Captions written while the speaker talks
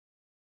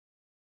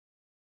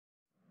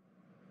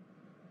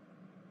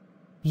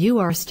You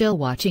are still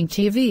watching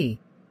TV.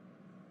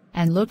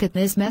 And look at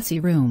this messy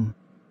room.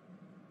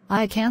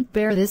 I can't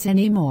bear this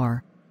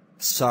anymore.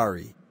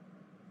 Sorry.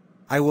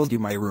 I will do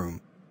my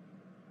room.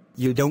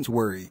 You don't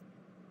worry.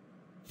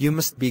 You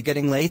must be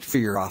getting late for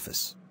your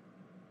office.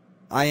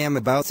 I am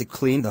about to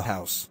clean the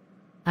house.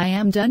 I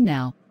am done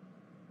now.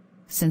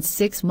 Since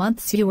 6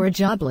 months you were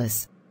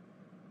jobless.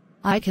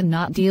 I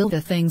cannot deal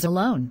with things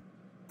alone.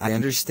 I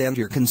understand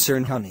your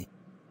concern, honey.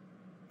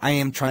 I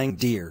am trying,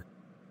 dear.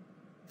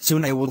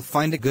 Soon I will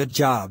find a good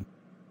job.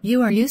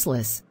 You are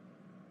useless.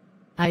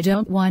 I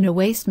don't want to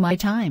waste my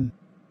time.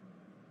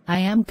 I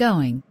am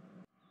going.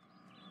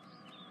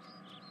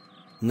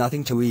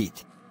 Nothing to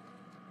eat.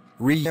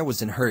 Ria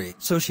was in a hurry,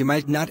 so she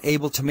might not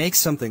able to make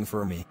something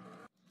for me.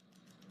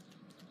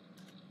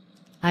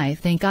 I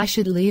think I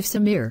should leave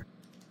Samir.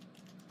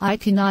 I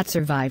cannot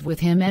survive with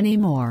him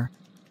anymore.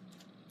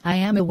 I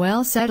am a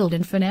well-settled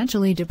and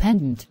financially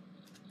dependent.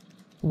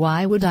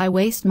 Why would I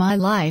waste my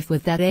life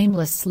with that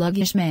aimless,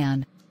 sluggish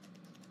man?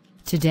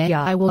 Today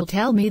I will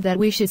tell me that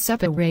we should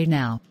separate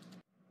now.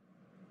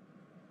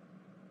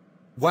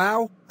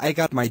 Wow, I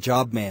got my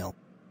job mail.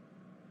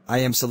 I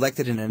am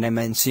selected in an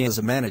MNC as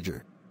a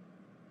manager.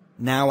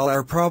 Now all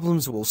our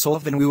problems will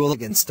solve and we will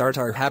again start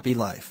our happy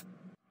life.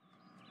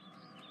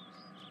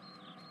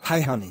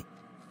 Hi honey.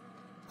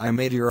 I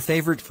made your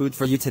favorite food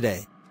for you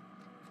today.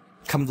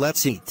 Come,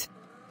 let's eat.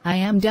 I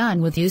am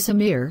done with you,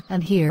 Samir,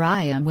 and here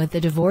I am with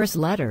the divorce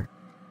letter.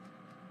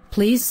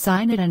 Please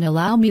sign it and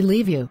allow me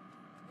leave you.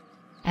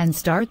 And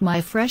start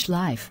my fresh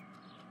life.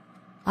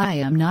 I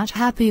am not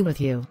happy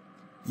with you.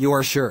 You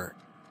are sure?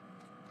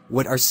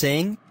 What are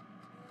saying?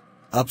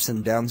 Ups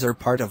and downs are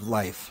part of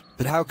life,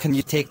 but how can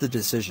you take the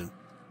decision?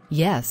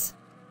 Yes.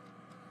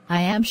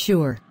 I am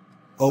sure.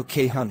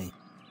 Okay honey.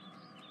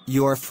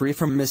 You are free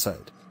from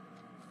miside.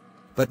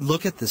 But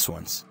look at this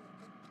once.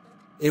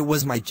 It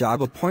was my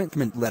job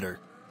appointment letter.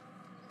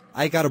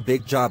 I got a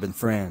big job in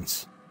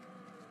France.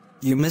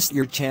 You missed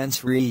your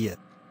chance, Ria.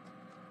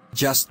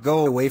 Just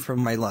go away from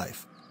my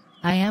life.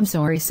 I am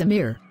sorry,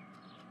 Samir.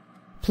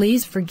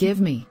 Please forgive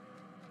me.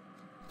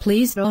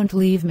 Please don't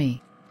leave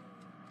me.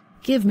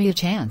 Give me a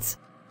chance.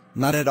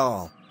 Not at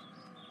all.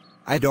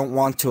 I don't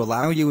want to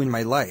allow you in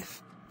my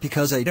life,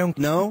 because I don't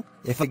know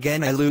if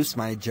again I lose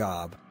my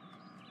job.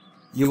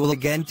 You will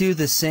again do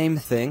the same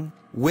thing,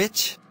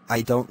 which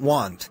I don't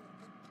want.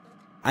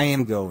 I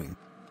am going.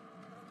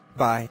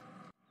 Bye.